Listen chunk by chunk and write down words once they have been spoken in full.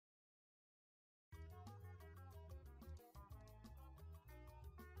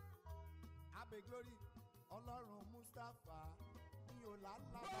abe glory Ọlọ́run Mustapha ní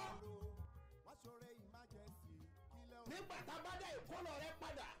ọ̀làlábàárò wọ́n ṣoore emergency kílẹ̀ òun. nígbà tá a bá dá ìkólọ rẹ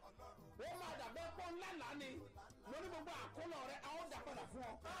padà ó máa dàbẹ́ pọ́ ńlá lánì lórí gbogbo àkólọ rẹ a ó dà padà fún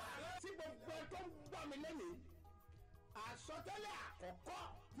ọ. tí gbogbo ẹ tó ń gbọ́ mi lẹ́yìn àsọtẹ́lẹ̀ àkọ́kọ́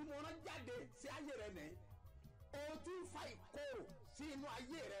tí mo rán jáde sí ayé rẹ nìyí o ti ń fa ìkorò sí inú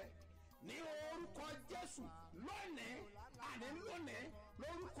ayé rẹ ní orúkọ Jésù lónìí àní lónìí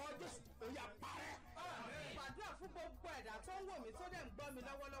lórúkọ Jésù ó yá parẹ́. gbàdúrà fún gbogbo ẹ̀dá tó ń wò mí tó dẹ̀ ń gbọ́ mi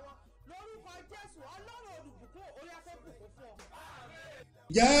lọ́wọ́lọ́wọ́ lórúkọ Jésù Ọlọ́run olùbùkún orí afẹ́bùkún fún ọ.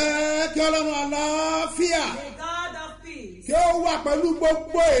 jẹ́ kí Ọlọ́run àlàáfíà The God of peace. kí ó wà pẹ̀lú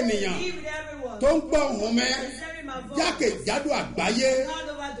gbogbo ènìyàn Be with everyone. tó ń gbọ́ ohùn mi Hearing my voice. jákèjádò àgbáyé. All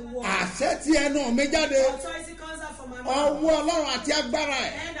over the world. àṣẹ tí ẹnu mi jáde Authority comes out from my mouth. ọwọ́ Ọlọ́run àti agbára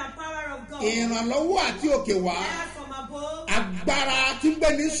ẹ̀ And the power of God. ìrànlọ́wọ́ àti òkè wá Air from above. agbára tí ń gbé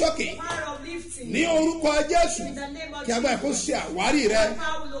ní sókè Power of lifting. ní orúkọ Jésù In the name of kí agbára kó Jesus. ṣe àwárí rẹ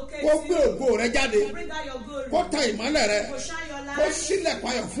Power will locate kó gbé you. ògo rẹ jáde Bring out your glory. kó ta ìmọ́lẹ̀ rẹ Will shine your kó light. sílẹ̀kùn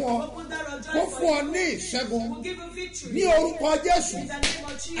ayọ̀ fún ọ Open that of kó joy fún for ọ you. ní ìṣẹ́gun Will give you victory. ní orúkọ Jésù In the name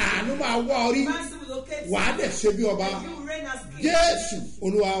of Jesus. àánú máa wá ọ rí Mercy will locate you. wàá dẹ̀ ṣe bí ọba And you will reign as king. Jésù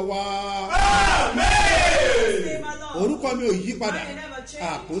Olúwa wa. Name alone. orúkọ mi ò yí padà Mine never change.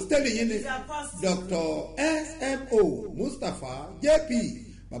 àpòstélì yín ni He's the apostle. Dr. SMO Mustapha JP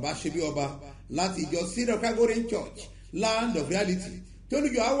BabaSebioba láti ìjọ Syrian Gregorian Church Land of Reality tí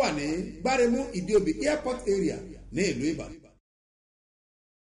olùjọ á wà ní Gbáremú Ìdíòbí Airport area ní ìlú Ìbàdàn.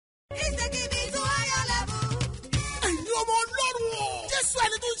 He's taking me to higher level. ẹ̀yin ọmọ Ọlọ́run o. Jésù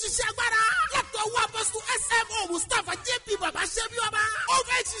ẹni tó ń ṣiṣẹ́ agbára. látọ̀ wọ apọ́sítù SMO Mustapha JP BabaSebioba. ó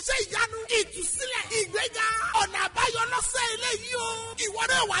fẹ́ ṣiṣẹ́ ìyanu ìtúsílẹ̀ ìgbéga ọ̀nà àbáyọ lọ́sẹ̀ eléyìí o. ìwọ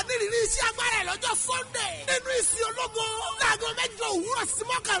náà wà nírìírí iṣẹ́ agbára ẹ̀ lọ́jọ́ Sunday. nínú ìsìn ológo láago 8 òwúrọ̀ sí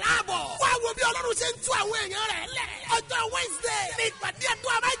 11 àbọ̀. wá wo bí Ọlọ́run ṣe ń tú àwọn èèyàn rẹ̀ lẹ̀. ọjọ́ Wednesday ní ìpàdé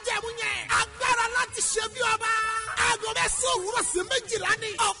ẹ̀tọ́ àbájẹ̀mú yẹn. agbára láti ṣe bí ọba. aago 9 òwúrọ̀ sí 12 ní.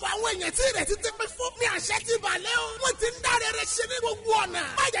 ọ̀pọ̀ àwọn èèyàn tí ìrètí ti pín fún ní àṣẹ ti balẹ̀ o. wọ́n ti ń dáre rẹ̀ ṣe ní gbogbo ọ̀nà.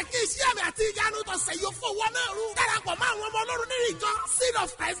 má jẹ́ kí iṣẹ́ àmì àti ìyanu tọ̀sẹ̀ yóò fowó náà rú. darapọ̀ mọ́ àwọn ọmọ Ọlọ́run nínú ìjọ Seed of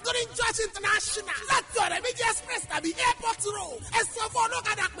Christ Golden Church International láti ọ̀rẹ́ méjì express tàbí airport road. ẹ sọ fún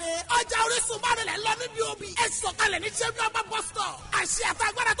ọlọ́kadà pé ọjà Orísun bá rẹ̀ lọ níbi òbí. ẹ sọ̀kalẹ̀ ní Sebioba bus stop. àṣẹ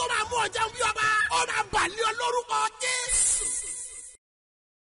àtàgbàdà tó máa mú ọjà bí ọba ó máa bàlẹ́ ọ lórúkọ Jésù.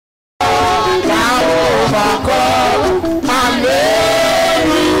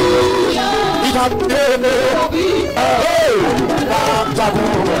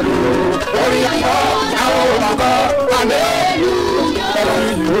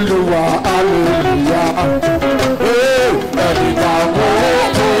 Olúwa hallelujah ẹ̀dìgbà wo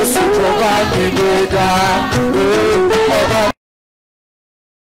Jésù tó bá mi gbé ga ọba.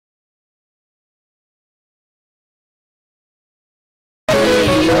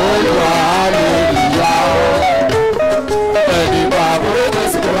 Olúwa hallelujah ẹ̀dìgbà wo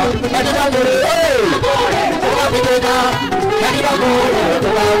Jésù tó bá mi gbé ga tó bá mi gbé ga ẹ̀dìgbà wo tó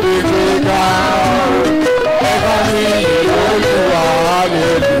bá mi gbé ga ẹ̀ka mi Olúwa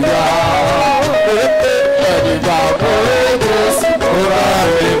hallelujah ẹ̀dìgbà wo Jésù tó bá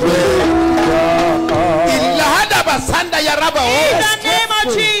mi gbé ga. ìlànà basanda yaraba o. In the name of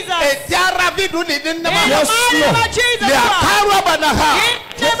Jesus. ètí ara bí dùn ní ní nàmá. In the mighty name of Jesus. lè àkàrọ̀ bàdà ha. In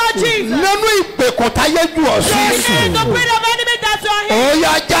the name of Jesus. nínú ìgbèkùn táyé jù ọ sí. There is the spirit of enemy that's on him. ó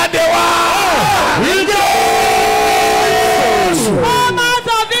yá jáde wá. Come out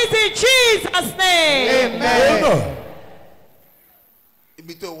of it in Jesus' name. Amen.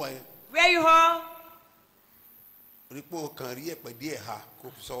 ibi tó wà yẹn Where you are, rí pé o kàn rí ẹ̀pẹ̀ díẹ̀ ha kó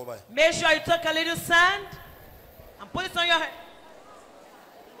fi sọ́wọ́ báyìí. make sure you take a little sand and put it on your head.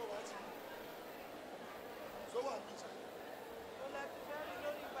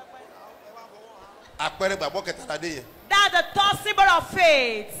 àpẹẹrẹ gbàgbọ́ kẹtàlá dé yẹn. That's the third symbol of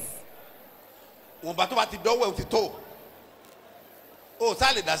faith. wọn bá tó bá ti dọ́wọ́ ẹ̀ o ti tó o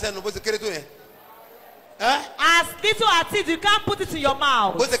sáà lè dá sẹ́nu bó ṣe kéré tó yẹn. As little as it, you can't put it in your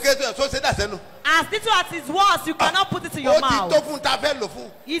mouth. bó ṣe kéré tó yẹn tó ṣe dá sẹ́nu. As little as it was, you cannot put it in your ó ti tó mouth. fún ta fẹ́ lò fún.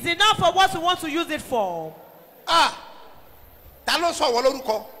 It's enough for what you want to use it for. ta ló sọ wọ́n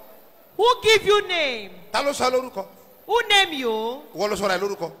lórúkọ. Who give you name? ta ló sọ lórúkọ. Who name you? wọ́n ló sọ̀rọ̀ ẹ̀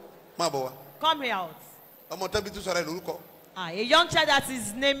lórúkọ. máa bọ̀ wá. Come here out. ọmọ tẹ́bí tún sọ̀rọ̀ ẹ̀ lórúkọ. A young child that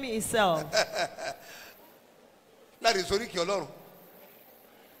is naming himself. láti sórí kí Ọlọ́run.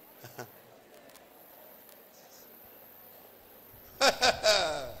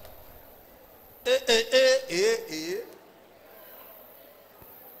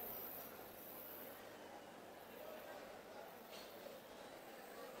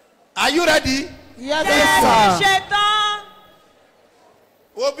 Are you ready? Yes, Yes, sir. Shaitan.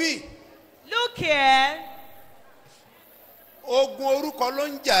 Obi, Look here. ogun orúkọ ló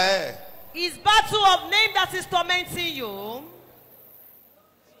ń jà ẹ́. It's battle of name that is tormenting you.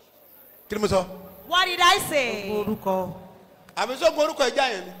 Kí ni mo sọ? What did I say? Orúkọ. Àmì sọ́gun orúkọ ẹja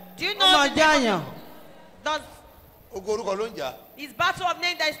yẹn ni. Do you know Ọmọ the name jáyàn. of does Ogun orúkọ ló ń jà. it's battle of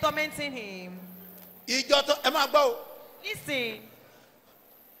name that is tormenting him? Ìjọ tó ẹ máa gbọ́ o. Listen.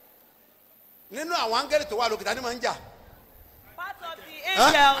 Nínú àwọn áńgẹ́lì tó wà lókè ta ni máa ń jà. Part of the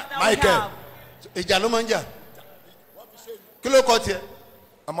angels that we Michael. have. Ìjà ló máa ń jà. Kí ló kọ tiẹ̀?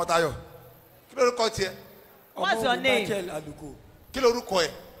 Ọmọtayọ. Kí ló kọ tiẹ̀? What's your Ọmọwùmí name? Michael Aluko. Kí ló orúkọ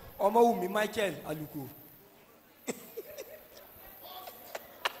ẹ̀? Ọmọwùmí Michael Aluko.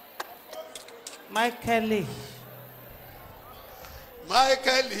 Michael.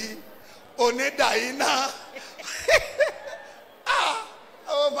 Michael onídàáyínà.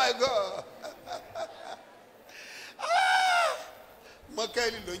 Oh my God.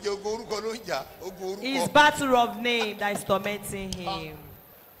 Michael ló ń jẹ ogun orúkọ ló ń jà. Ogun It's orúkọ. battle of name that is tormenting him.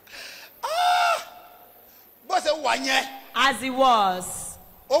 Bó ṣe wà yẹn, As he was,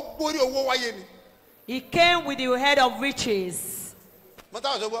 ó gbórí owó wáyé ni. he came with the head of riches.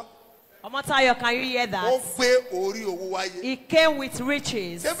 Mọ́tà ọ̀sọ́ gbọ́. Omotayo, can you hear Ó that? gbé orí owó wáyé. He came with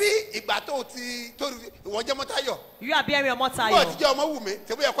riches. Ṣebí ìgbà tó ìwọ jẹ́ Mọ́tàyọ̀. You are bearing Bó ti Omotayo. jẹ́ ọmọ wù mí,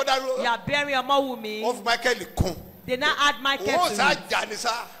 ṣebí yẹ kó dáró. You are bearing Ó Omowumi. fi Michael kún. They now add Michael Ó to sá it. jà ní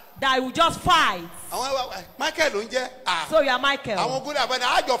sá. That will just fight. Àwọn Michael ló ń jẹ́. So you are Michael. Àwọn ogun rẹ̀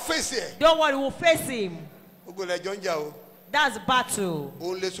àbẹ̀dẹ̀ àjọ fèsì ẹ̀. Don't worry, we'll face him. Ogun rẹ̀ jọ ń jà o. That's battle.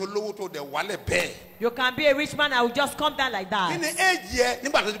 O lè so lówó tó dẹ̀ wálẹ̀ bẹ́ẹ̀. You can be a rich man and will just come down like Kí ni that. éèjì ẹ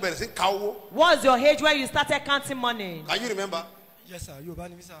nígbà tó ti bẹ̀rẹ̀ sí ka owó? What's your age when you started counting money? Can you remember? Yes sir, Yorùbá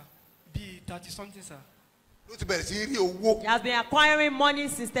ni mí sir. Bíi 30 something sir. Ló ti bẹ̀rẹ̀ sí rí owó. He has been acquiring money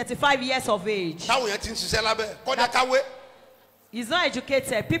since 35 years of age. Táwọn yẹn ti ń ṣiṣẹ́ lábẹ́. Kọ́dá káwé. He's not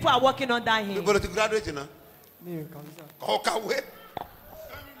educated. People are working under him. Níbo ló ti graduate náà? Mi ò kàwé sir. Kọ́ káwé.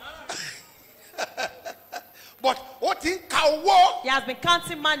 But ó ti ń ka owó. He has been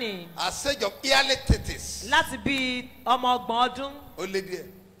counting money. At stage of early 30s. Láti bí ọmọ ọgbọ̀n ọdún. Ó lé díẹ̀.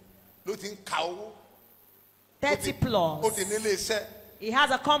 Ló ti ń ka owó. 30 Ó plus. ti nílé iṣẹ́. He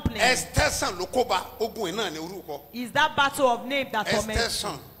has a company. Extension ló kó ba ogun yìí náà ní orúkọ. Is that battle of name that torments you?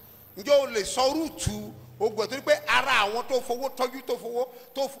 Extension. Ǹjẹ́ o lè sọ rúùtù ogun ẹ̀ torí pé ara àwọn tó fowó tọ́jú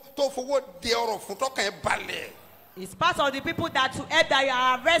tó fowó di ọrọ̀ fún tọkàn ẹ̀ balẹ̀. It's part of the people that to help that you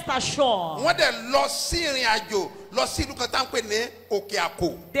are rest assured. Wọ́n dẹ̀ lọ sí ìrìn àjò lọ sí ìlú kan tá à ń pè ní Òkè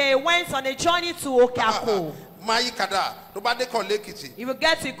Àkó. They went on a journey to Okeako. Máyí kadà tó bá dé kàn lẹ́kìtì. If you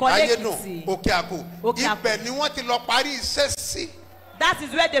get to Ayédùn Ìkọ̀lé-Èkìtì, Òkè Àkó. Òkè Àkó. Ibẹ̀ ni wọ́n ti lọ parí iṣẹ́ sí. that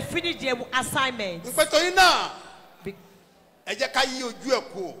is where they finish their assignment. Nípẹ́ torí náà Be- ẹ jẹ́ ká yí ojú ẹ̀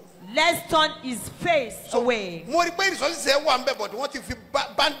kú o. Let's turn his face away. Mo rí pé ìsọsí ẹ wà ń bẹ̀ bọ̀dù wọ́n ti fi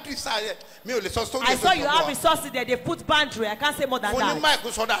báńdì sáré mi ò lè sọ sórí I saw you have wa. resources there. They put boundary. I can't say more than Fún ní that.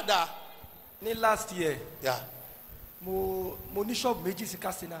 máìkì sọ dáadáa. Ní last year, Yeah. mo ní ṣọ́ọ̀bù méjì sí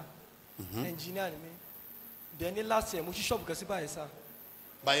Katsina. Engineer ni mí. Then ní last year, mo ṣí ṣọ́ọ̀bù kan sí Bayelsa.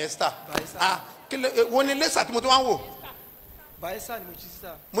 Bayesta. Bayelsa. Kí ló wo ni lẹ́sà tí mo ti wá ń wò? Bayelsa ni mo ṣí sí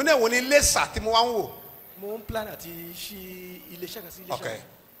sir. Mo ní wo ni lẹ́sà tí mo wá ń wò? Mo ń plan àti ṣí iléeṣẹ́ kan sí iléeṣẹ́. Okay.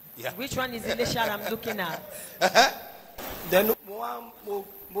 Yeah. Which one is the Elisha I'm looking at? Then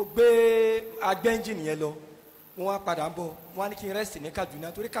mo gbé agbẹ́ engine yẹn lọ. Mo wá padà ń bọ̀. Mo wá ní kí n rest ní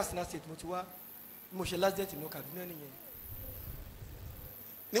Kaduna torí Katsina state mo ti wá. Mo ṣe last date ní Kaduna nìyẹn.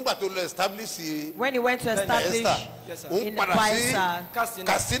 Nígbà tó lọ establish When he went to establish Bayesta, Yes, sir. òun in padà sí Bayelsa,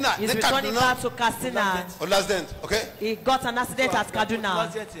 Katsina he's ní returning Kaduna. back to Katsina. O last dent, okay? He got an accident at Last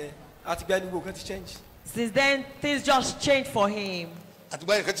Kaduna. date yẹn àti gba ẹni wo kan ti change. Since then, things just changed for him.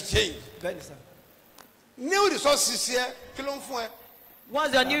 Àtìgbà yẹn kan ti change. Bẹ́ẹ̀ ni sir. New resources yẹ kí ló ń fún ẹ?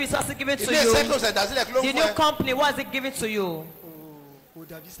 What's your new resources given to Ilé iṣẹ́ tó you? ṣẹ̀ dásílẹ̀ kí ló The ń new fún ẹ? company, what is it giving to you? Kò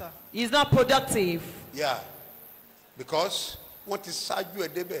dàbí sir. It's not productive Yeah. Because wọ́n ti ṣáájú ẹ̀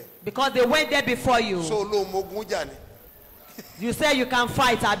débẹ̀. because they went there before you. So ló mogun jà ni. You say you can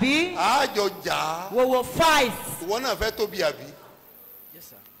fight, Abi? Àjọ jà á. We will fight. Ìwọ náà fẹ́ tóbi àbí? Yes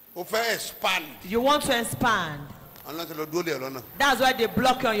sir. O fẹ́ expand. You want to expand. Àwọn náà ti lọ dúró lè lọ́nà. That's why they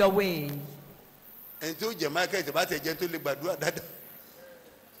block you on your way. Ẹni tí ó jẹ Michael ìjọba tẹ̀ jẹ́ tó lè gbàdúrà dáadáa.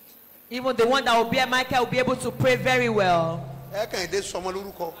 Even the one that will bear Michael will be able to pray very well. Ẹ kàn dé sọmọ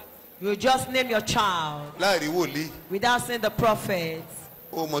lórúkọ You just name your child láàrin wòlíì. without saying the prophet.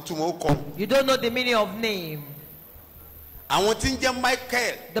 O mọ̀ túmọ̀ ó kọ́. You don't know the meaning of name. Àwọn tí ń jẹ́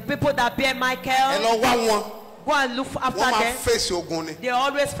Michael The people that bear ẹ Michael, lọ wá wọn. go and look after Wọ́n máa them. fèsì ogun ni. They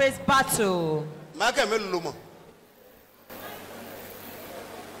always face battle. Michael mélòó ló mọ̀?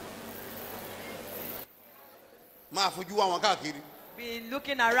 Be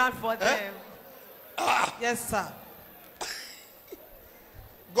looking around for them. Yes, sir.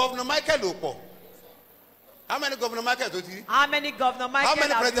 Governor Michael Opo. How many Governor Michael do you? How many Governor Michael? How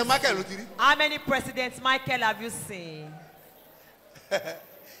many President Michael do you? How many Presidents Michael have you seen?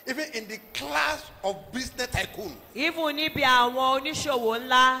 Even in the class of business tycoon. Even if you are oníṣòwò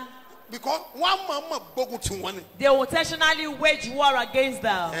ńlá. Because one mama bogun to one. They will intentionally wage war against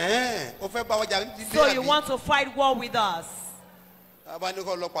them. So you want to fight war with us?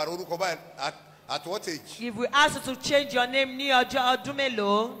 At what age? If we ask you to change your name, ní ọjọ́ ọdún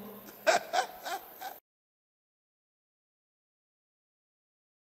mélòó?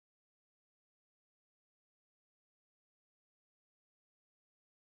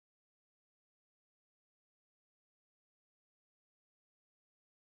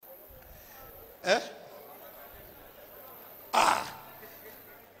 Can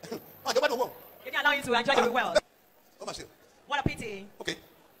you allow him to enjoy the world? What a pity. Okay.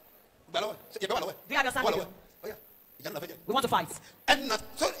 Do you understand? We want to fight. And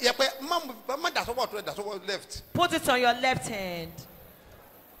so, left. Put it on your left hand.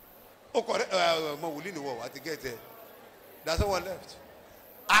 Oh, correct. That's the one left.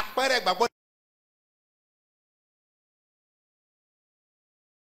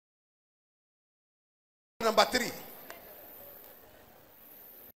 Number 3.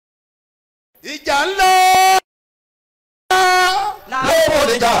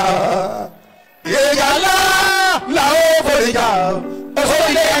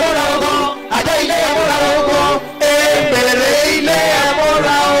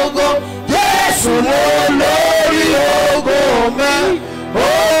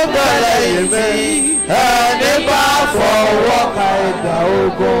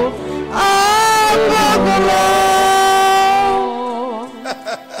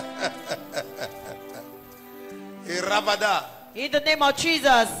 In the name of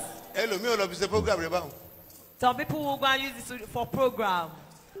Jesus. Some people will go and use this for program.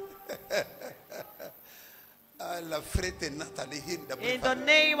 In the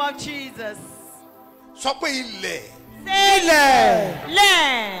name of Jesus. Say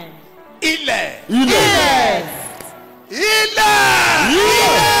land.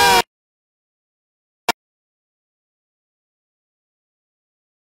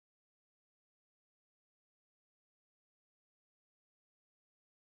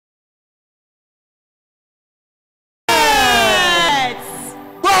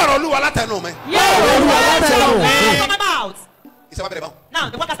 Now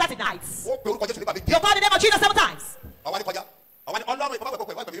the work started nights. You call the name of Jesus 7 times. If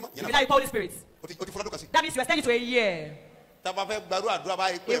you like Holy Spirit, that means you extend it to a year.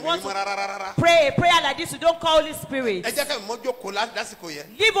 If you want to pray a prayer like this, you don't call Holy Spirit.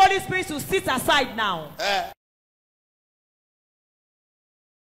 Leave Holy Spirit to sit aside now.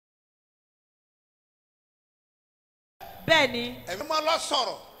 Benny,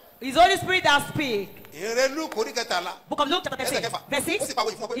 it's Holy Spirit that speaks. Book of Luke chapter 13, verse 6.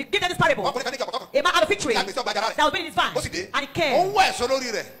 He gave them this parable. A man had a fig tree that was in his vine, and he came.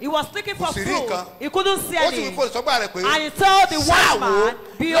 He was looking for fruit. He couldn't see any. And he told the wise man,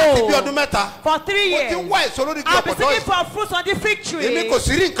 behold, for 3 years I've been looking for fruit on the fig tree.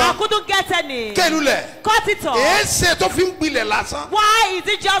 I couldn't get any. Cut it off. Why is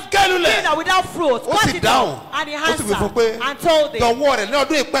it just green without fruit? Cut it off. And he answered and told him,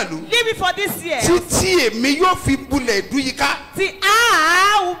 leave it for this year. See,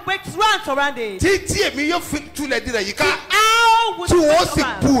 I will make rounds around it. See, I will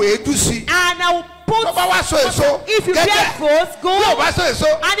and I will put, if you bear fruits, good.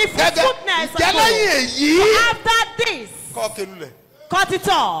 And if you fruitness, after this, cut it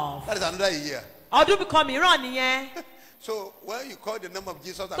off. That is another year. Or do become Iran? So when you call the name of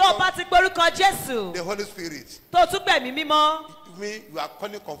Jesus, the Holy Spirit, you mean you are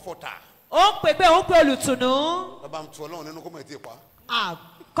calling comforter.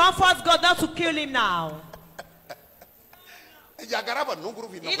 Comfort God not to kill him now. In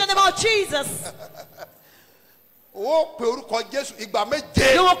the name of Jesus. You will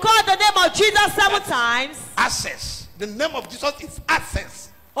call the name of Jesus 7 times. Access. The name of Jesus is access.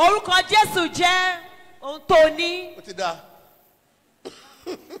 Orúkọ Jésù jẹ́ ohun tó ní.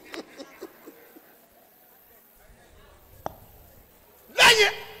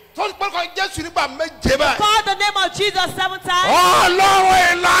 Call the name of Jesus 7 times. Oh Lord,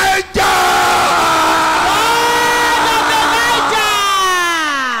 Elijah!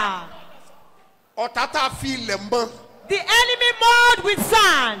 The enemy mowed with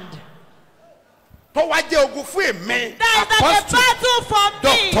sand. tó wá jẹ́ ogun fún èmi. That is a battle for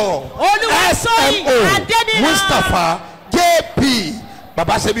me. Dr. SMO Mustapha JP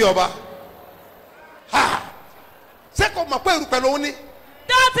BabaSebioba. Ṣé kò mọ̀ pé erùpẹ̀ lòun ni?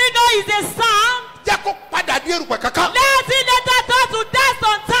 Don't you know it's a song? Jẹ́ kó padà di erùpẹ̀ kankan. Let it let us to dance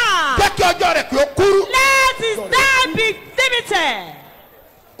on time. Jẹ́ kí ọjọ́ rẹ̀ kí ó kúrú. Let his time be limited.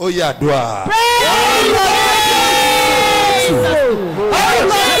 Ó yá àdúrà. Praise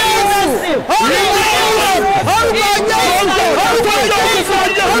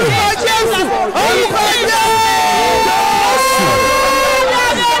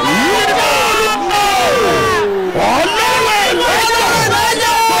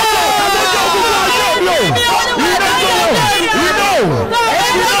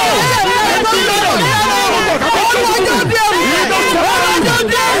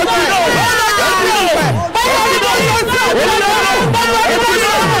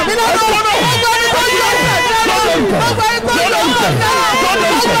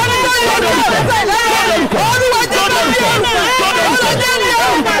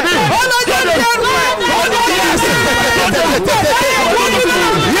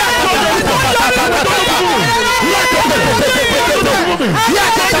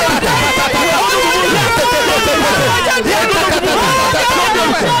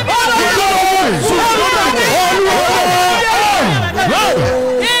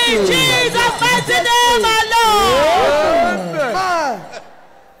in Jesus' mighty name, my Lord.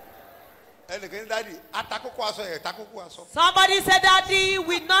 Somebody said, Daddy,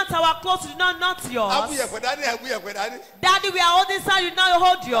 we knot our clothes, do not knot yours. Daddy, we are holding some, you do not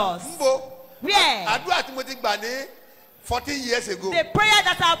hold yours. Where? 14 years ago. The prayer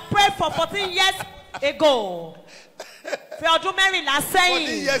that I prayed for 14 years ago.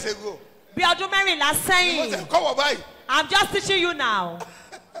 14 years ago. I'm just teaching you now.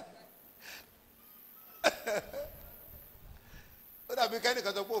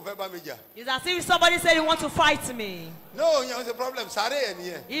 It's as if somebody said you want to fight me. No, it's a problem. It's not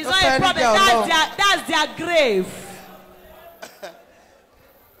a problem. That's their grave.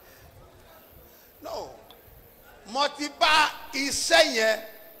 No. Motiba is saying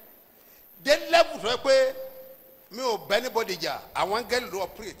the level where me or anybody I want girl to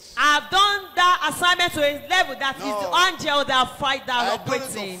operate. I've done that assignment to a level that is the angel that fight that operating.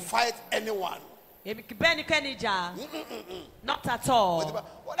 I don't need to fight anyone. Not at all.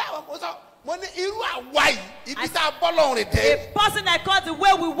 A person that calls the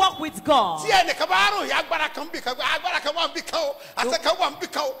way we walk with God.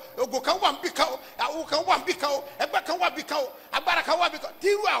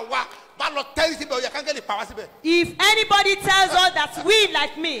 If anybody tells us that we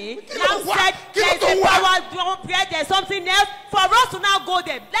like me, now said there's a power, there's something else for us to now go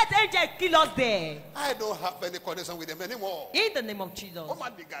there. Let angel kill us there. I don't have any connection with them anymore. In the name of Jesus.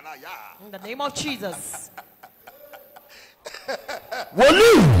 In the name of Jesus.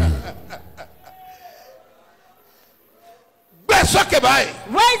 Raise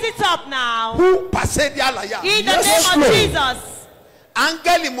it up now. Who passed the in the name of Jesus. I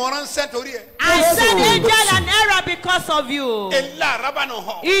send angel and error because of you. In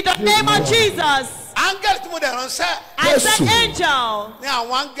the name of Jesus. I send angel.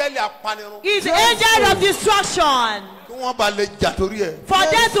 He's the angel of destruction. For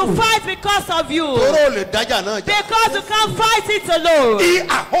them to fight because of you. Because you can't fight it alone. In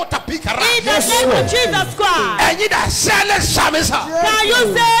the name of Jesus Christ. Can you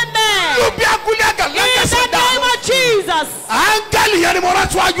say amen? In the name of Jesus. I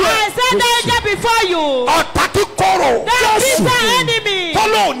send the angel before you. That is the enemy. That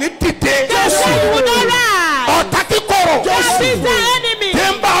will not rise. That is the enemy.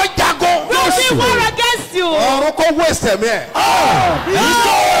 Will be war against you.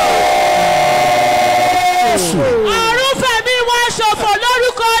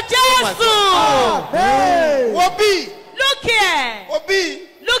 Look here.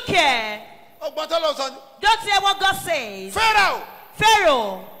 Look here. Don't hear what God says.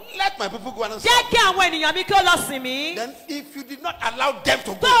 Pharaoh. Let my people go and serve. Then if you did not allow them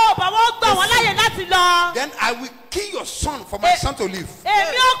to go, then I will kill your son for my son to live.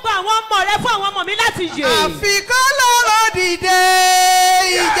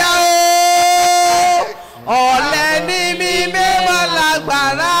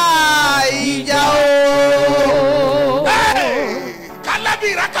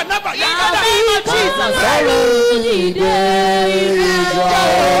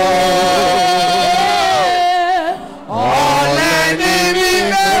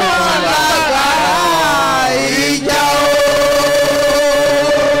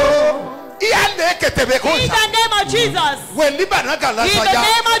 In the name of Jesus. In the name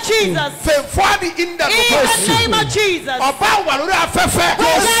of Jesus. In the name of Jesus. Whether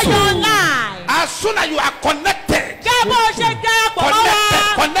you're online. As soon as you are connected.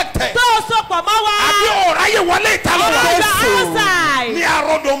 Connected.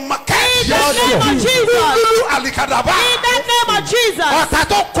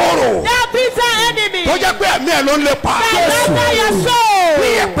 That bitter enemy. When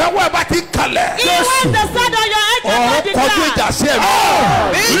the son of your heaven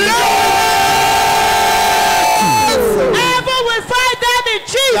will find them in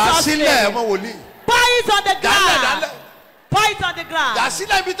Jesus' name. Pour it on the ground. Pour it on the ground. Pour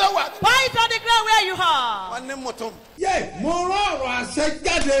it on the ground where you are. I send for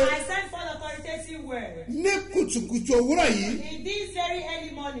the authoritative word. In this very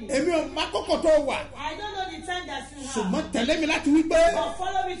early morning. I don't know the time that you have. But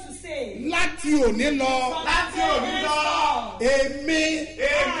follow me to say.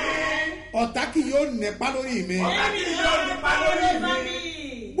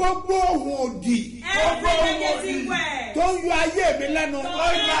 Every negative word. Don't you hear me, Leno?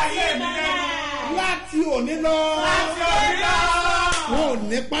 Láti òní lọ. Wọ́n ò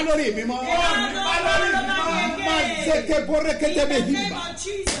ní pa lórí mi mọ́. Máa zeke borekete bẹ himba.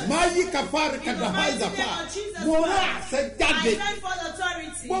 Máa yí kafari kadaha ìzàpá. Mo rán àṣẹ jáde.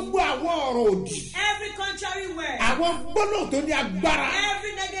 Gbogbo àwọn ọ̀rọ̀ òdì. Àwọn gbọ́dọ̀ tó ní agbára.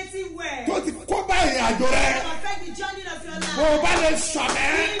 Tó ti kó bá ìrìn àjò rẹ̀. Mo bá lè sọ̀rọ̀.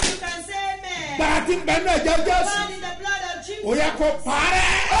 Gbàrà tí ń bẹ náà jẹ́ Jésù. Ó yẹ kó parẹ́.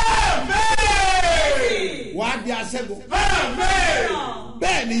 Wà á di aṣẹ́gun.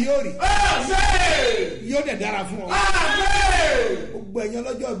 Bẹ́ẹ̀ ni yóò rí. Yóò dẹ̀ dára fún ọ. Gbogbo ẹ̀yàn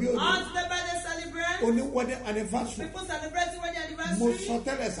lọ́jọ́ bí òní. Only wedding anniversary. People celebrating wedding anniversary. Mo sọ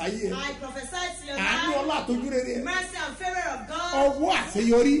tẹ́lẹ̀ sáyé. I prophesy to your life. Àánú ọlá àtọ́jú rere. Mercy and favour of God. Ọwọ́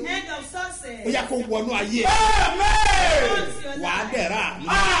àṣeyọrí. End of success. Ó yẹ kó wọnú ayé. Wà á dẹ̀ra.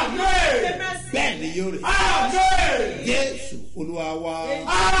 Bẹ́ẹ̀ ni yóò rí. Jésù Olúwa wa.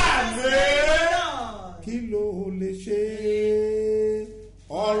 Kí ló lè ṣe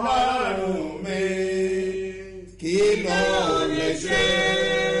Ọlọ́run mi? Kí ló lè ṣe?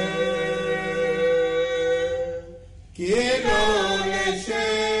 Kí ló lè ṣe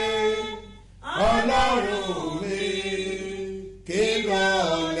Ọlọ́run mi? Kí ló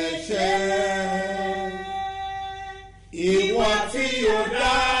lè ṣe? Ìwọ tí o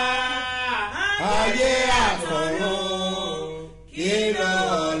dá ayé àtọ̀run, kí ló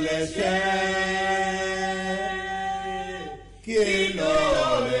lè ṣe? Kí ló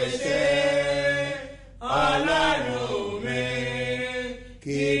lè ṣe Ọlọ́run mi?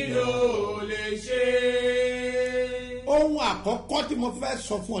 Kí ló lè ṣe? Ohun àkọ́kọ́ tí mo fẹ́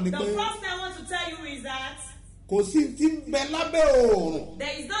sọ fún ọ ni pé. The first thing I want to tell you is that. Kò sí tí ń bẹ lábẹ́ oòrùn.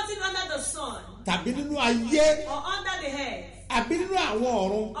 There is nothing under the sun. Tàbí nínú ayé. Or under the earth. Àbí nínú àwọn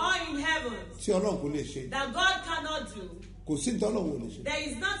ọ̀run. Or in heaven. Tí Ọlọ́run kò lè ṣe. That God cannot do. Kò sí ní Ọlọ́run ò lè ṣe. There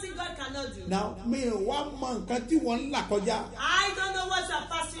is nothing God cannot do. Now mi ò wá mọ nǹkan tí wọ́n ń là kọjá. I don't know what you are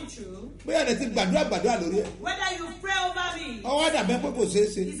passing through. Bóyá ẹ ti gbàdúrà lórí ẹ. Whether you pray over me. Ọwọ́ dàbẹ́ pé kò ṣeé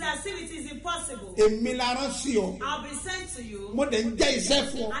ṣe. It's as if it is impossible. Èmi la rán sí ọ. I'll be sent to you. Mo dẹ̀ ń jẹ́ iṣẹ́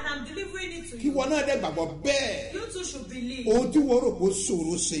fún ọ. And I'm delivering it to you. Kí you. wọn náà dẹ̀ gbàgbọ́ bẹ́ẹ̀. You too should believe. Ohun tí wọ́n rò kó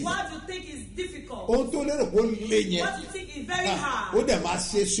ṣòro ṣe. What you think is difficult. Ohun tó lérò kó le yẹn. What you think is very hard. Ó dẹ̀ máa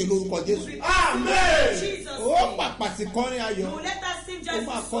ṣe é ṣe lórúkọ Jésù. Amen. Ó pàpàtì kọrin ayọ̀. You let us sing joyful song. Ó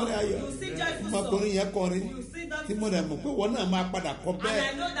máa kọrin ayọ̀. You sing joyful song. Ọmọkùnrin yẹn kọrin. Tí mo dẹ̀ mọ̀ pé wọ́n náà máa padà kọ bẹ́ẹ̀. And I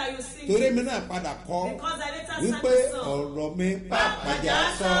know that you sing. Torí mi náà padà kọ. Because I later sang wípé the song. ọ̀rọ̀ mi pàpàjà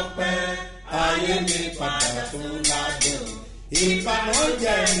sọ pé ayé mi padà tún ládùn.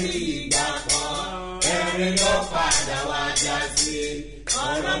 Ìbànújẹ́ mi ìgbà kan, ẹ̀rín ló padà wá já sí.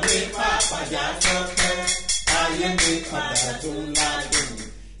 Ọ̀rọ̀ mi pàpàjà sọ pé ayé mi padà tún ládùn.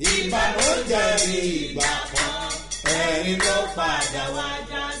 Ìbànújẹ́ mi ìgbà kan, ẹ̀rín ló padà wá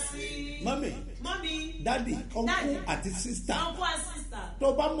já sí. Mọ́mí. Daddy, uncle àti sister. Uncle and sister. Tó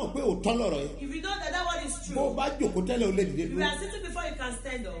bá mọ̀ pé òótọ́ lọ̀rọ̀ yẹn. If you know that that word is true. Bó o bá jókòó tẹ́lẹ̀ o lè dìde dúró. You are sitting before you can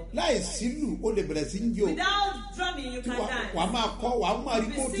stand up. Láì sílù o lè bẹ̀rẹ̀ sí ń jó. Without drumming you can dance. Wàá máa kọ́ wàá máa rí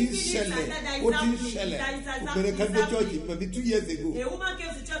kó ti ń ṣẹlẹ̀ ó ti ń ṣẹlẹ̀. Obìnrin kan dé church maybe 2 years ago. A woman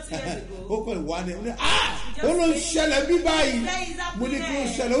came to church 2 years ago. Ó kọ́ ìwà ni ó ló ń ṣẹlẹ̀ bí báyìí. Mo ní kí ló ń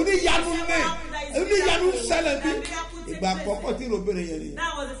ṣẹlẹ̀ ó ní ìyanu ń ṣẹlẹ̀ bí. Ìgbà àkọ́kọ́ tí obìnrin yẹn nìyẹn.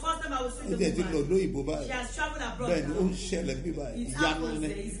 That was the first time I was seeing the woman. Ó jẹ́ ti lọ lóyìnbó báyìí. She has travelled abroad. Bẹ́ẹ̀ni ó ń ṣẹlẹ̀ bí báyìí. Ìyanu ni.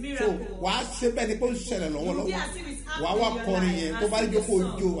 It's So wàá ṣe bẹ́ẹ̀ ni kó ń ṣẹlẹ̀ lọ́wọ́lọ́wọ́. Wàá wá kọrin yẹn tó bá rí jókòó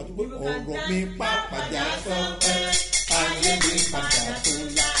jó àti pé ọ̀rọ̀ mi pàpàjà sọ pé ayé mi padà tó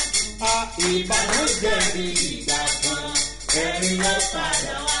la. ìbànújẹ́ mi ìgbà kan ẹ̀rín ló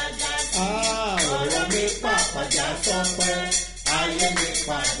padà wá já sí. Ọ̀rọ̀ mi pàpàjà sọpẹ́ ayé mi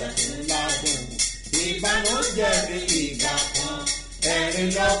padà tún lágùn. Ìbànújẹ́ mi ìgbà kan ẹ̀rín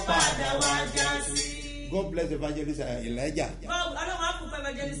ló padà wá já sí. God bless evangelist Elijah. God, I don't want to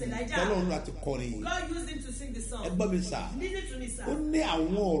evangelist Elijah. Tọ́lọ́run láti kọrin. God used him to sing the song. Ẹ gbọ́ mi sá. Listen to me, sir. Ó ní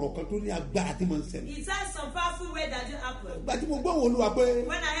àwọn ọ̀rọ̀ kan tó ní agbára tí mo ń sẹ́nu. It has some powerful way that did happen. Ìgbà tí mo gbọ́ wọn Olúwa pé.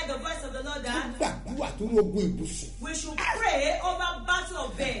 When I heard the voice of the Lord that. Gbàdúrà tó ní ogun ìbùsùn. We should pray over battle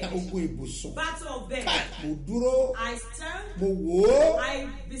of bed. Ogun ìbùsùn. Battle of bed. Mo dúró. I stand. Mo wò ó. I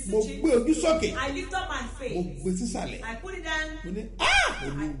beseech Mo gbé ojú sókè. I lift up my face. Mo gbé sísàlẹ̀. I put it down. Mo ní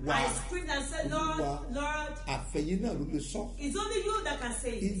Olúwa. I screamed and said, Lord. Àfẹ̀yìn náà ló lè sọ. It's only you that can say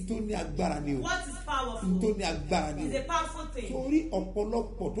it. Ìtò ní agbára ni o. What is powerful? Ìtò ní agbára ni o. It's a powerful thing. Torí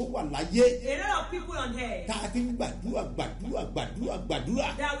ọ̀pọ̀lọpọ̀ tó wà láyé. A lot of people on here. Tá a ti ń gbàdúrà.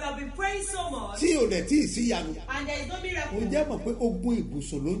 That we have been praying so much. Tí o dẹ̀ tí ì sí yanu. And there is no miracle. O jẹ́ mọ̀ pé ogun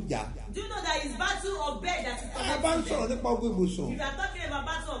ìbùsùn ló ń jà. Do you know that it's battle of bed that is A bá ń sọ̀rọ̀ nípa ogun ìbùsùn. If you are talking about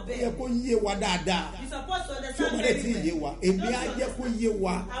battle of bed. Ó yẹ kó yé wa dáadáa. You supposed to understand. Tí o bá dẹ̀ tí ì yé wa, èmi á jẹ́ kó yé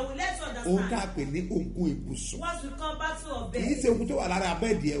wa. I will let you understand. Ohun tá a pè ní ogun ìbùsùn. What we call battle of bed. Kì í ṣe ogun tó wà lára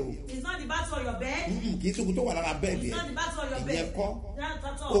bẹ́ẹ̀dì ẹ o. It's not the battle of your bed. Kì í ṣe ogun tó wà lára bẹ́ẹ̀dì ẹ. It's not the battle of your bed. Ìyẹn kọ́. That's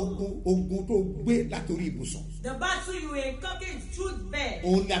not all. Ogun tó gbé látòrí ìbùsùn. The battle you were talking through bed.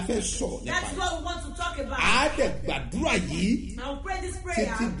 Òun ni a fẹ́ sọ̀rọ̀ nípa. That's what we want to talk about. A dẹ̀ gbàdúrà yìí. I will pray this prayer.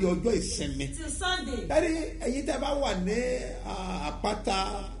 Títí di ọjọ́ ìsinmi. Till Sunday. Ẹ̀yin tẹ́ bá wà ní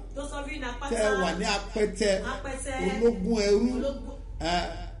àpáta. Those of you in Apata. Tẹ́ wà ní apẹtẹ. Ológun ẹrú.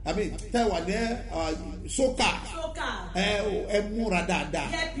 Tẹ́ wà ní sókà. Ẹ múra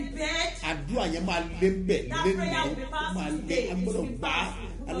dáadáa. Get prepared. Àdúrà yẹn máa lé bẹ̀ lé ní. Máa lé agbọ́dọ̀ gbà.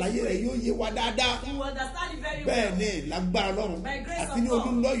 Àlàyé rẹ̀ yóò yé wa dáadáa. You understand it very well. Bẹ́ẹ̀ ni lágbára Ọlọ́run. Àti ní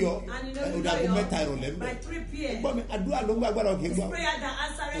Olúlọ́yọ̀. Òdàgbò mẹ́ta ìrọ̀lẹ́ by 3 p.m. Gbọ́ mi, àdúrà ló ń gbọ́ agbára òkè gbọ́. Prayer that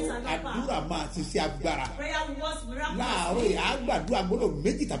answers and not power. Àdúrà máa ti ṣe agbára. Prayer was miraculous. Láàárọ̀ yìí, a gbàdúrà gbọ́dọ̀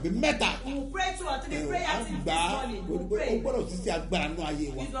méjì tàbí mẹ́ta. We will pray 2 or 3 prayers in this morning. We will O pray. gbọ́dọ̀ ti ṣe agbára nú ayé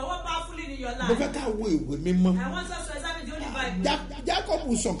wa. It's what powerfully in your life. Mo fẹ́ ká wo ìwé mímọ́. I want us to examine the Holy Bible. Jacob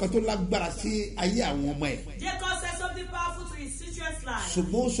sọ nǹkan tó lágbára sí ayé àwọn ọmọ ẹ̀. Jacob said something powerful to his children's life.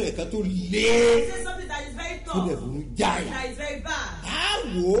 Ṣùgbọ́n ó sọ ẹ̀ka tó lé. He said something that is very Tó tough. dẹ̀ burú jáì. That is very bad. Á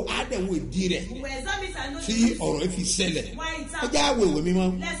wò ó, á dẹ̀ wo ìdí rẹ̀. We will examine it and know Tí ọ̀rọ̀ yìí fi ṣẹlẹ̀. why it's Ẹ happening. jẹ́ á wo ìwé mímọ́.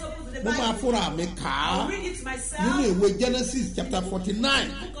 Let's open to the Mo máa Bible. fúnra mi kà á. I'll read it myself. Nínú ìwé Genesis chapter 49.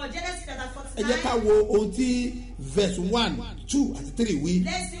 Book of Genesis chapter Ẹ jẹ́ 49. ká wo ohun tí verse 1, 2 àti 3 wí.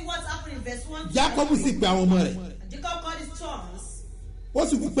 Let's see what happened in verse 1. Jacob sì pe àwọn ọmọ rẹ̀. Jacob called his sons. Ó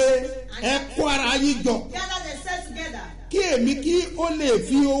sì wí pé ẹ kó ara yín jọ. Gather themselves together. Kí èmi kí ó lè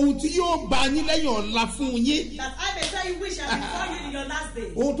fi ohun tí yóò bá yín lẹ́yìn ọ̀la fún yín. That I may tell you which shall befall you in your last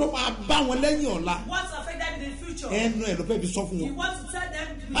day. Ohun tó máa bá wọn lẹ́yìn ọ̀la. What will affect them in the future. Ẹnu ẹ̀ ló fẹ́ fi sọ fún You wọn. want to tell them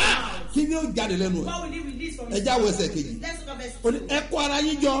to be out. Kí ni ó jáde lẹ́nu ẹ̀? What will you release from Ẹ his já wo mouth? ẹsẹ̀ kejì. Let's look at verse Ó ní 2. ẹ kó ara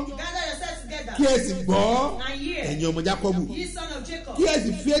yín jọ. Gather yourselves together. Kí ẹ sì gbọ́ And hear. ẹ̀yin ọmọ Jákọ́bù. Ye son of Jacob. Kí ẹ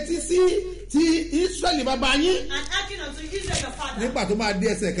sì fi etí sí ti Ísírẹ́lì bàbá yín. And hearken unto Israel your father. Nígbà tó máa dé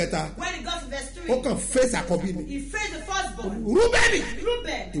ẹsẹ̀ kẹta, When he got to verse 3. ó kàn fèsì àkọ́bí mi. He faced the firstborn. Rúbẹ́nì,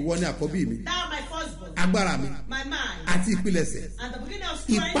 Reuben. ìwọ ni àkọ́bí mi. Thou my firstborn. Agbára mi My mind. àti ìpilẹ̀ṣẹ̀. And the beginning of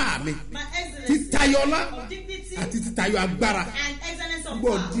strength. Ipá mi. My excellency. Títayọ ọlá Of dignity. àti títayọ agbára. And excellence of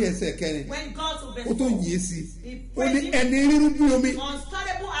Gbọ́ power. dí ẹsẹ̀ kẹrin. When God to verse Ó tó 4. yìí sí. He Ó ní praised him. ẹni rírú bí omi.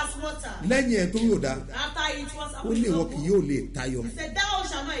 Unstable as water. Lẹ́yìn ẹ̀ tó yóò dá. After it was Ó ní ìwọ kì yóò lè tayọ. He said, Thou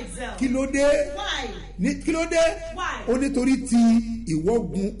shalt not excel. Kí ló dé? Why? Kí ló dé? Why? Ó nítorí tí ìwọ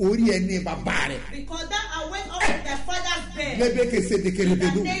gun orí ẹni bàbá rẹ̀. Because thou art went up with thy father's bed. Lébékè sédekèrè In the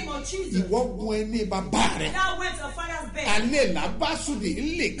bèdú. name of Jesus. Ìwọ gun ẹni bàbá rẹ̀. Thou went to your father's bed. Alẹ́ làbásùdì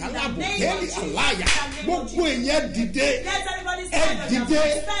ńlẹ̀ kálábù kẹ́lí àláyà. Gbogbo èèyàn dìde. Let everybody Ẹ stand on your dìde.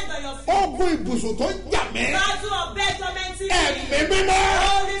 feet. Stand on your feet. Ogun ìbùsùn tó ń jà mẹ́. Battle of bed tormenting me. Ẹ̀mí mímọ́.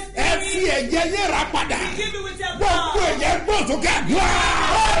 Holy Ẹ Spirit. fi ẹ̀jẹ̀ yẹn rà padà. Give me with your Gbogbo blood. èèyàn gbọ́ sókè àdúrà.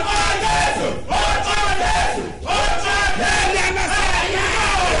 Ọjọ́ Jésù! Ọjọ́ Jésù! Ọjọ́ Jésù! Ẹ̀ẹ́dẹ̀ ẹ̀mẹ́sẹ̀ ẹ̀yà.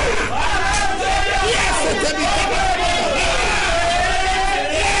 Yẹ́sẹ̀ tẹ́bi tẹ́bi.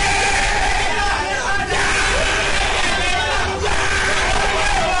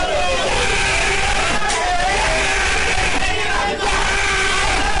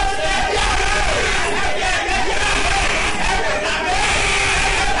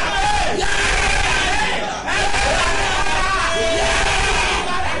 Yeah!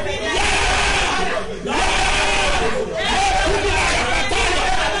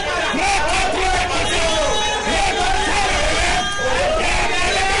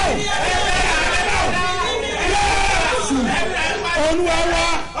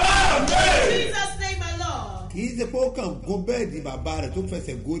 ṣe pé ó kàn gún bẹ́ẹ̀dì bàbá rẹ̀ tó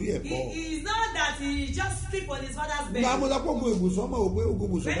fẹsẹ̀ gorí ẹ̀ kọ́. It is not that he just sleep on his father's bed. Gba mo sọ pé ogun ìbùsùn ọmọ ògbé ogun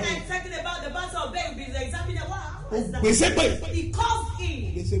ìbùsùn When náà. I'm talking about the battle of bed, we examine what O gbèsè pé. he caused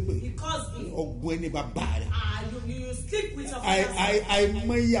him. Gbèsè pé. He caused him. Ọgbọ́n ẹni bàbá rẹ̀. You sleep with your father's house.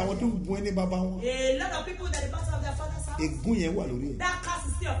 Àìmọye àwọn tó gun ẹni bàbá wọn. A lot of people that the battle of their father's house. Ègún yẹn wà lórí ẹ̀. That curse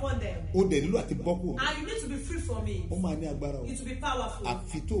is still upon them. O dẹ̀ nílò àti bọ́ kúrò. And you need to be free from it. Ó máa ní agbára o. It will be powerful.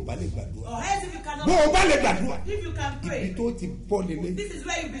 Àfi tó o bá lè gbàdúrà. Or else if you cannot. Bó o bá lè gbàdúrà. If you can pray. Ibi tó ti bọ́ lélẹ̀. This is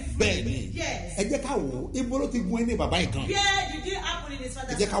where you be free. Bẹ́ẹ̀ni. Yes. Ẹ jẹ́ ká wò ó. Ibo ló ti gun ẹni bàbá yìí kan. Where did it happen in his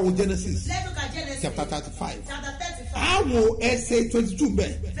father's Ẹ jẹ́ ká wo Genesis. Let's look at Genesis. Chapter 35. Chapter 35. Á wo ẹsẹ̀ 22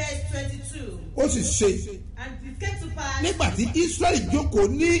 bẹ́ẹ̀. Verse 22. Ó sì ṣe. And it came to pass. Nígbà tí Israẹli jókòó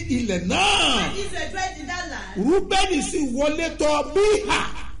ní ilẹ̀ náà. And Israel dwelt in that land. Rúbẹ́nì sì wọlé tọ̀ Bíhà.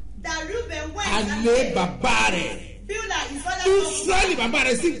 That Reuben went Àlè bàbá rẹ̀. Bilhah his father. Israẹli bàbá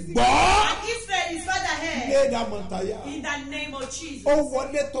rẹ̀ sì gbọ́. And Israel his father heard. Ilé ìdámọ̀tayá. In the name of Jesus. Ó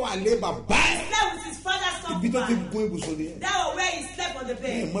wọlé tọ̀ àlè bàbá He ẹ̀. slept with his father's Ibi tó ti concubine. gun ibùsùn nìyẹn. That was where he slept on the Ẹ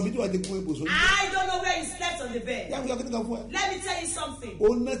bed. mọ ibi tí wọ́n ti gun ibùsùn nìyẹn. I don't know where he slept on the bed. Yàgò yàgò nìkan fún ẹ. Let me tell you something. Ó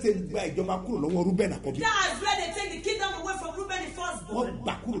náà ti gba ìjọba kúrò lọ́wọ́ Rúbẹ́nì àkọ́bí. That's where they take the kingdom away from Reuben the Wọ́n firstborn.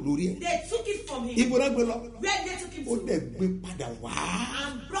 gbà kúrò lórí ẹ̀. They took it from him. Ibo náà gbé lọ. Where they took him Ó to. dẹ̀ gbé padà wá.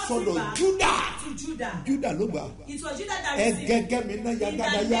 And brought Sọ́dọ̀ him back Júdà. to Judah. Júdà ló gbà. It was Judah that Ẹ received. gẹ́gẹ́ mi náà In the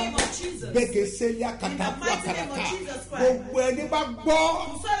yagadaya. name of Jesus. Bẹ́ẹ̀kẹ́ sẹ́lẹ̀ àkàtà In the fún mighty name àkàràkà. of Jesus Christ. Gbogbo ẹni bá gbọ́.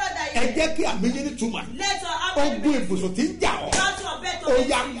 Whosoever that Ẹ hears, jẹ́ kí àmì yín ní túmọ̀. let her have Ogun ibùsùn ti ń jà ọ́. battle of bed to Ó make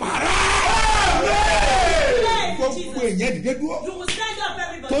yá you. pàrà. Yes, Gbogbo Jesus. èèyàn dìde dúró. You will stand up,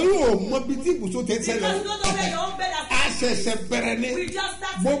 everybody. Torí ò mọ bí tí ibùsùn ti ń Because you ṣẹlẹ̀. don't know where your own bed A has ṣẹ̀ṣẹ̀ bẹ̀rẹ̀ ni. We just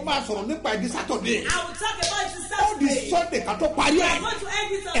started. Mo máa sọ̀rọ̀ nípa ìdí Sátọ̀dé. I will talk about it Ó di Saturday. Sunday ká tó parí We ẹ̀. are going to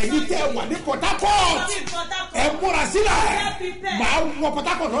end it on Ẹ̀yin tẹ́ Sunday. wà ní Port Harcourt. We are in Port Harcourt. Ẹ múra sílẹ̀. Get prepared. Màá wọ Port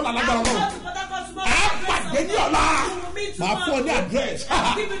Harcourt lọ́la I lágbára will go náà. to Port Harcourt tomorrow. À á pàdé ní ọ̀la. We will meet Màá fún ọ ní tomorrow. àdírẹ́sì. I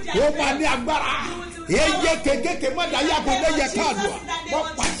will give you the Ó address. máa ní agbára. Eye kékeré má dá yá kó léyẹ káàdù. Wọ́n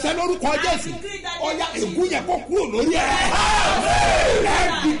pàṣẹ lórúkọ Jésù. Ọya ègún yẹn kó kúrò lórí ẹ̀. Ẹ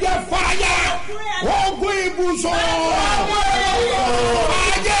dìde faraya. Ogun ibùsùn.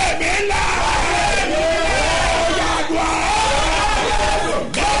 Ayé mi là. Ọya àdúrà.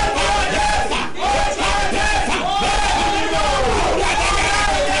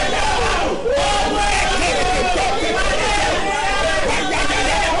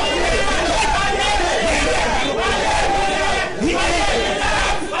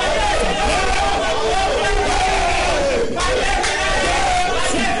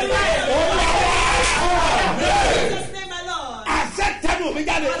 Jesus' name, my Lord. Àṣẹ tẹnu mi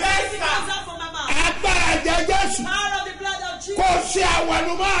jáde. Blessing comes out from my mouth. Agbára ẹ̀jẹ̀ Jésù. Power of the blood of Jesus. Kò ṣe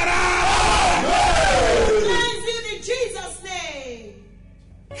àwẹ̀nùmọ́ ara. Cleanse you in Jesus' name.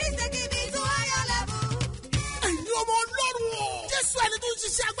 Ẹ̀yin ọmọ Ọlọ́run o. Jésù ẹni tó ń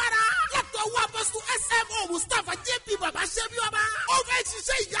ṣiṣẹ́ agbára. Látọwọ́ apọ́sítù SMO Mustapha JP BabaSebioba. Ó fẹ́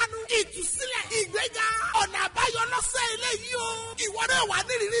ṣiṣẹ́ ìyanu, ìtúsílẹ̀, ìgbéga, ọ̀nà àbáyọ lọ́sẹ̀ eléyìí o. Ìwọ náà wà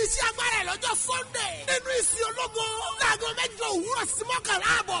nírìírí iṣẹ́ agbára ẹ̀ lọ́jọ́ Sunday. Nínú ìsìn ológo. Láago 8 òwúrọ̀ sí 11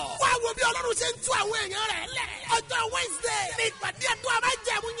 àbọ̀. Wá wo bí Ọlọ́run ṣe ń tú àwọn èèyàn rẹ̀ lẹ̀. Ọjọ́ Wednesday ní ìpàdé ẹ̀tọ́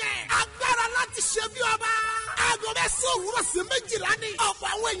àbájẹ̀mú yẹn. Agbára láti ṣe bí ọba. Aago 9 òwúrọ̀ sí 12 ní. Ọ̀pọ̀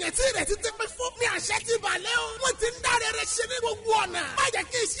àwọn èèyàn tí ìrètí ti pín fún ní àṣẹ ti balẹ̀ o. Wọ́n ti ń dáre rẹ̀ ṣe ní gbogbo ọ̀nà. Má jẹ́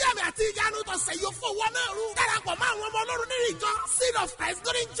kí iṣẹ́ àmì àti ìyanu tọ̀sẹ̀ yóò fowó náà rú. Darapọ̀ mọ́ àwọn ọmọ Ọlọ́run nínú ìjọ Seed of Christ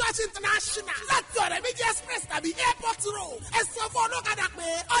Golden Church International. Láti ọ̀rẹ́ méjì express tàbí airport road. Ẹ sọ fún ọlọ́kadà pé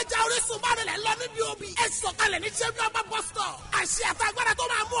ọjà Orísun bá rẹ̀ lọ níbi òbí. Ẹ sọ̀kalẹ̀ ní Ṣẹ́bí ọba bus stop. Àṣẹ àtàgbàdà tó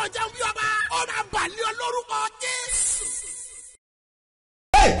máa mú ọjà bí ọba. Ó máa bàlẹ́ olórúkọ Jésù.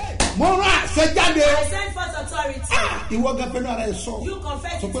 Mo rán àṣẹ jáde. I send forth authority. Ìwọ gan pẹ̀lú ara ẹ̀ sọ. You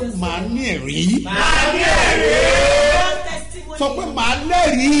confess Sọ it pé yourself. màá ní ẹ̀rí. You have testimony. Sọ pé màá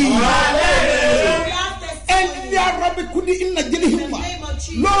lẹ́rìí. You have testimony. Ẹni arábìkúni ìnàjẹ́lì In the hìmà. name of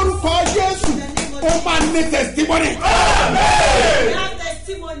Jesus. Lórúkọ Jésù. Ó máa ní testimony. You have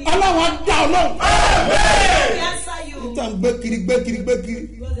testimony. Ọlọ́run dá ọlọ́run. We answer you. Níta ń gbé kiri.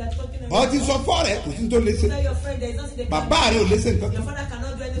 Because they are talking about. Ọ ti sọ fọ́ rẹ̀ kò sí tó lè ṣe. Tell your friend there is nothing they can Bàbá rẹ̀ ò lè ṣe nǹkan do. Your kan. father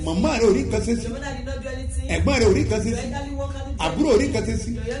cannot do anything. Màmá rẹ̀ ò rí nǹkan ṣe sí. Your mother did not do anything. Ẹ̀gbọ́n rẹ̀ ò rí nǹkan ṣe Your sí. elderly one cannot do Àbúrò ò rí nǹkan ṣe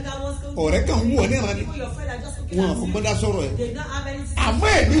sí. Your younger ones can't do Ọ̀rẹ́ kan ń wù ọ́ níran ni. People your friend are just looking Wọn at àfọ̀gbọ́n you. dá sọ̀rọ̀ ẹ̀. They don't have anything. Àmọ́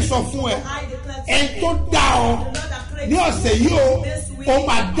èmi sọ fún ẹ. I declare to Ẹ you. tó dá ọ The Lord that created ní ọ̀sẹ̀ yìí o. Ó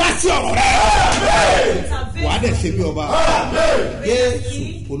máa dá sí ọ̀rọ̀ rẹ̀. Wàá dẹ̀ ṣe bí ọba. Jésù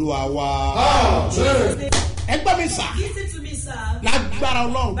Olúwa wa. Ẹ gbọ́ mi sà. Listen to me, sir. Lágbára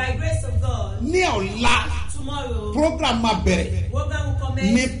Ọlọ́run. By grace of God, Ní ọ̀la tomorrow, program máa bẹ̀rẹ̀. program will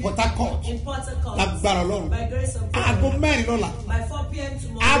men ní Port Harcourt in Port Harcourt. lágbára Ọlọ́run By grace of God. aago mẹ́rin lọ́la By 4 p.m.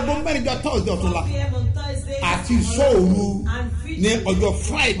 tomorrow. aago mẹ́rin jọ Thursday ọ̀túnla 4 p.m. on Thursday. àti ìṣòro And ní vigil ọjọ́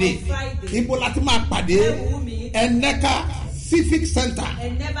Friday on Friday. ibo láti máa pàdé Where will we meet? Ẹnẹ́ka Civic Center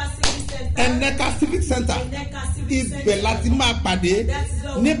And never civic center. Ẹnẹ́ka Civic Center Eneka civic ibẹ̀ center. láti máa pàdé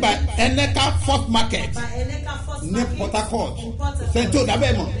níbà Ẹnẹ́ka Fort Market By Eneka First ní Market Port Harcourt in Port Harcourt. sẹ́ńtì ò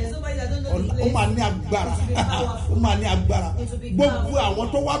dábẹ́ mọ̀ There's nobody that don't know the ó máa place. ní agbára It will be ó powerful. máa ní agbára It will be gbogbo powerful.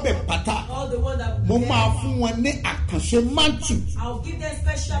 àwọn tó wá bẹ̀ pátá All the one that mo will máa get, fún wọn ní àkànṣe mántù I'll give them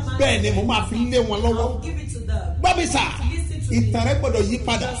special man. bẹ́ẹ̀ ni mo máa fi lé wọn lọ́wọ́ I'll give it to them. gbọ́bísà Listen to ìtàn me. rẹ gbọ́dọ̀ yí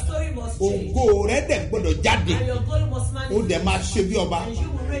padà Your story must change. ògo rẹ dẹ̀ gbọ́dọ̀ jáde And your goal must ó dẹ̀ manifest. máa ṣe bí ọba And you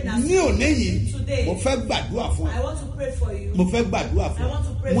will reign as ní òní yìí today. mo fẹ́ gbàdúrà fún ẹ I want to pray for you. mo fẹ́ gbàdúrà fún I want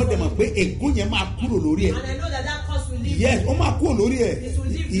to pray ẹ mo for dẹ̀ mọ̀ you. pé ègún yẹn máa kúrò lórí ẹ And I know that that curse will leave yes you. ó máa kúrò lórí ẹ It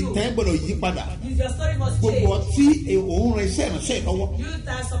will leave you. ìtàn gbọ́dọ̀ yí padà Your story must gbogbo change. ọtí òun rẹ iṣẹ́ ìránṣẹ́ lọ́wọ́ You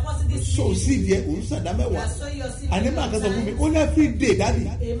that are supporting this so ministry, sí ìdíyẹ òun sàdá you mẹ́wàá are sowing your seed. àní máa kẹsàn fún mi ó ní every day dáàdi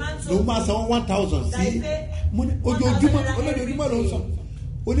A man ló told máa me san 1,000 sí mo ní ojoojúmọ́ olójoojúmọ́ ló ń san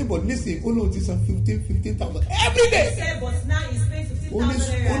ó ní bọ̀ nísìnyí ó lóun ti san 15,000 every day He said, but now he's paying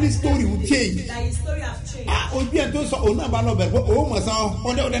 15,000 ó ní story will change That his story has changed. ojú ẹ̀ tó sọ òun náà bá lọ bẹ̀rẹ̀ pé òun mọ̀ san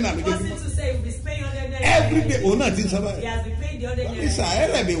 100 náà He lójoojúmọ́ wasn't to say he will be paying 100 naira. every day òun náà ti ń san He báyìí has been paying the 100 naira. ìsà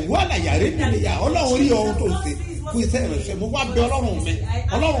ẹ̀rẹ̀ mi wà láyà rẹ̀ nílẹ̀ yà ọlọ́run rí ohun tó ṣe fún iṣẹ́ ìránṣẹ́ mo wá bẹ ọlọ́run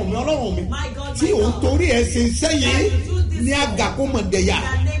mi tí òun torí ẹ̀ ṣe iṣẹ́ yìí ní àgàkọ́mọ̀dẹ̀yà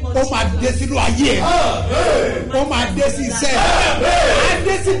ó máa dé sínú ayé ẹ̀ ó máa dé sí iṣẹ́ ẹ̀ á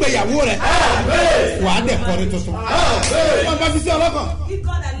dé sí ìgbéyàwó rẹ̀ wàá dẹ̀ kọrin tuntun wọ́n bá fi sí ọlọ́kàn If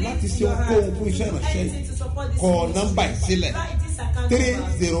God had láti linked ṣe to your ohunkóhun heart, fún iṣẹ́ ìránṣẹ́ anything to support this kọ ministry, nọ́mbà ìsílẹ̀ write this account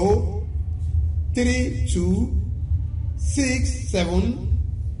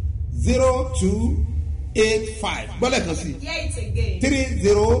 3232670285 gbọ́dọ̀ kan sí Hear it again.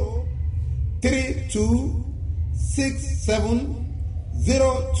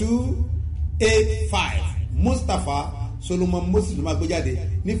 3232670285 Mustapha Solomon Moses ló máa gbé jáde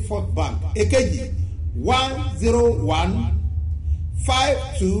ní Fort Bank èkejì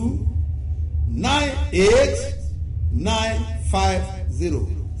 10152989950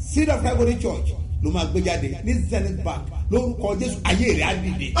 Seed of Calvary Church ló máa gbé jáde ní Zenith Bank lórúkọ Jésù ayé rẹ̀ á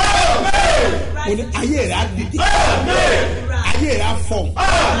dìde mo ní ayé rẹ̀ á dìde ayé rẹ̀ á fọ̀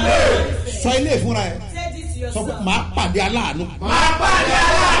sọ ilé ìfúnra ẹ̀ Say this to sọ pé yourself. màá pàdé aláàánú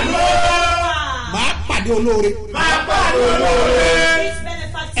màá pàdé olóore This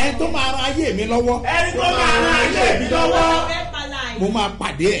benefactor. ẹni tó máa ran ayé mi lọ́wọ́ mo máa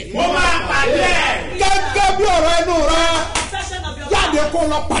pàdé ẹ̀ gẹ́gẹ́ bí ọ̀rọ̀ ẹnu rẹ Confession of your jáde kó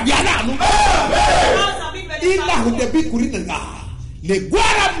lọ pàdé aláàánú ilà òde bí kùrì nìyà lè gbọ́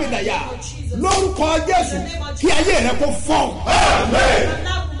ara mi dàyà lórúkọ Jésù kí ayé rẹ kó fọ́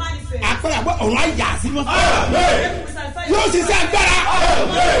àpẹẹrẹ àpẹ ọ̀run àyà sí mọ́ yóò ṣiṣẹ́ agbára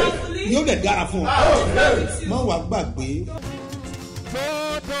yóò lè dára fún ọ má wàá gbàgbé.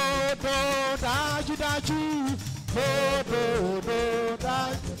 Lódodo dájúdájú lódodo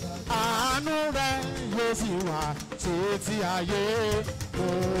dájú àánú rẹ yóò sì wà títí ayé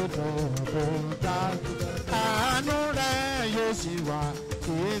lódodo dájú àánú rẹ yóò sì wà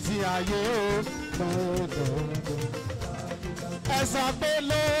títí ayé lódodo. Ẹ sọ pé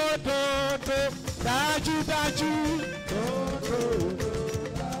lódodo dájúdájú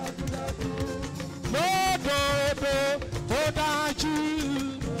lódodo tó dájú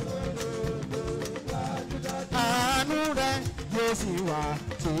àánú rẹ yóò sì wà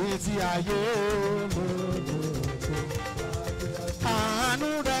títí ayé lódodo àánú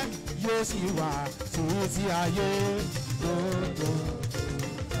rẹ yóò sì wà títí ayé lódodo.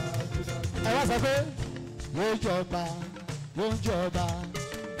 Ẹ wá sọ pé yóò jọba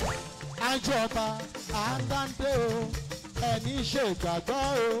àjọba àdáńdé o ẹni ṣègbàgbọ́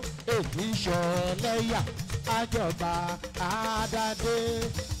o èyí ṣọlẹ́yà àjọba àdáńdé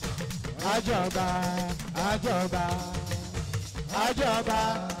àjọba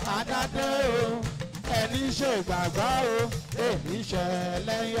àdáńdé o ẹni ṣègbàgbọ́ o èyí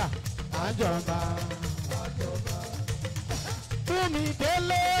ṣọlẹ́yà àjọba. Mú mi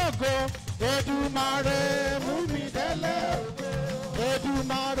délé ògo Èdùmàrè mú mi délé ògo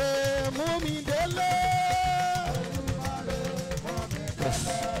Èdùmàrè mú mi délé.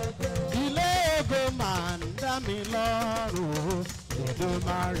 Ilé ògo máa ń dá mi lọ́rùn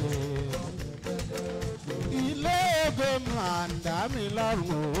Èdùmàrè. Ilé ògo máa ń dá mi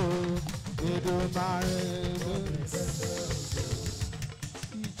lọ́rùn Èdùmàrè.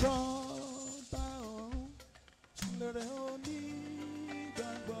 Ìjọba ọ̀run lèrè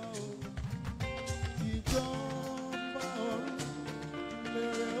onígbàgbọ́ o. Ìjọba ọ̀run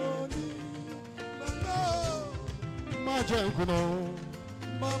jẹ́ nkùnà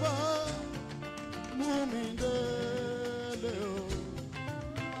bàbá mú mi délé o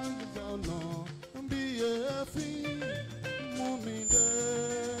àgbà ọ̀nà bí èéfín mú mi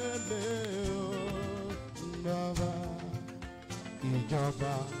délé o bàbá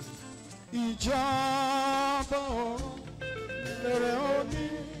ìjọba lèrè òní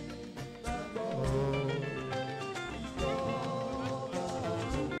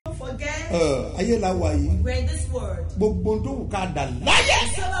ayé la wà yìí. We're in this world. Gbogbo tó wù ká dà láyé.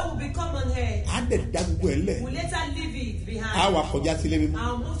 Whosoever will become on earth. Á dẹ̀ da gbogbo ẹ̀ lẹ̀. Will later leave it behind. Á wà kọjá sílé mímọ́.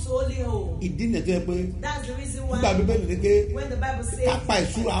 I'll move to holy home. Ìdí nìyẹn tó yẹ pé. That's the reason why. Nígbà Bíbélì ní ké. When the Bible says. Kápá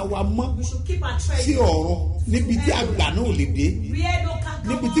ìṣúra wa mọ́. We should keep our treasure. Sí ọ̀run níbi tí àgbà náà ò lè dé. Where no can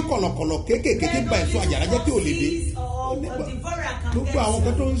come. Níbi tí kọ̀lọ̀kọ̀lọ̀ kéékèèké tí bá ẹ̀ṣọ́ àjàrà jẹ́ tí ò lè dé. Gbogbo àwọn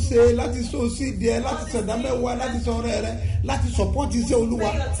kan tó ń ṣe láti so sí ìdí ẹ láti sọ̀dá mẹ́wàá láti sọ ọ̀rẹ́ rẹ láti sọ̀pọ́tì iṣẹ́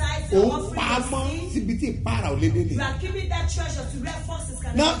Olúwa. Òun pa á mọ́ síbi tí ìpara ò lè dé ni. You are keeping that treasure to where forces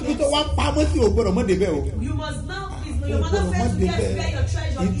can. Náà ibi tó wá pa á mọ́ sí ògbọ́dọ̀ mọ́ débẹ̀ o. You must know if your mother fails to get where your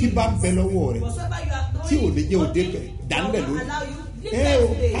treasure is. Ìtí bá ń bẹ lọ́wọ́ rẹ̀ tí ò lè jẹ́ òde bẹ̀ dánilẹ̀ lórí. O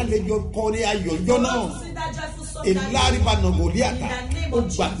àlejò kọrin ayọ̀jọ́ náà ìlàríba nàgòlíàtà ó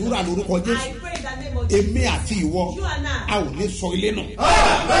gbàdúrà lórúkọ Jésù èmi àti ìwọ a ò ní sọ ilé náà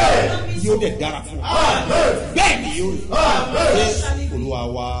yóò dẹ̀ dára fún wa bẹ́ẹ̀ ni yóò rí Olúwa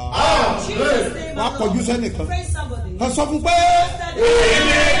wa wá kọjú sẹ́nìkan kan sọ fún pé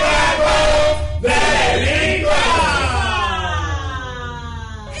èmi gbàgbọ́ bẹ́ẹ̀ ni gbà.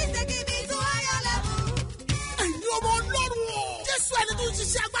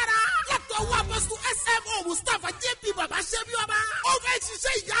 Ṣiṣẹ́ agbára látọ̀ wá apọ́sítù SMO Mustapha JP BabaSebioba. Ó fẹ́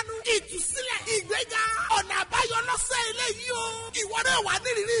ṣiṣẹ́ ìyanu, ìtúsílẹ̀, ìgbéga, ọ̀nà àbáyọ lọ́sẹ̀ eléyìí o. Ìwọ náà wà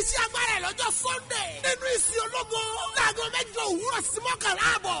nírìírí iṣẹ́ agbára ẹ̀ lọ́jọ́ Sunday. Nínú ìsìn ológo, láago 8 òwúrọ̀ sí 11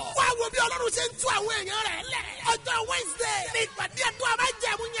 àbọ̀. Wá wo bí Ọlọ́run ṣe ń tú àwọn èèyàn rẹ̀ lẹ̀. Ọjọ́ Wednesday ní ìpàdé ẹ̀dùn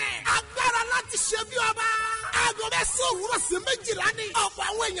àbájẹ̀mú yẹn. Agbára láti ṣe bí ọba. Aago 9 òwúrọ̀ sí 12 ní. Ọ̀pọ̀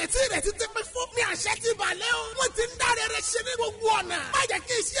àwọn èèyàn tí ìrètí ti pín fún ní àṣẹ ti balẹ̀ o. Wọ́n ti ń dáre rẹ̀ ṣe ní gbogbo ọ̀nà. Má jẹ́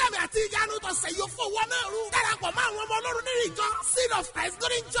kí iṣẹ́ àmì àti ìyanu tọ̀sẹ̀ yóò fowó náà rú. Darapọ̀ mọ́ àwọn ọmọ Ọlọ́run nínú ìjọ Seed of Christ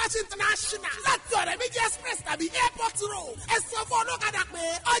Golden Church International láti ọ̀rẹ́ méjì express tàbí airport road. Ẹ sọ fún ọlọ́kadà pé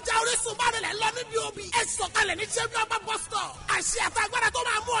ọjà Orísun bá rẹ̀ lọ níbi òbí. Ẹ sọ̀kalẹ̀ ní Ṣẹ́bíọ́bá bus stop. Àṣẹ àtàgbára tó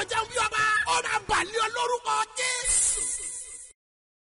máa mú ọjà ń bí ọba. Ó máa bà lé ọ lórúkọ Jésù.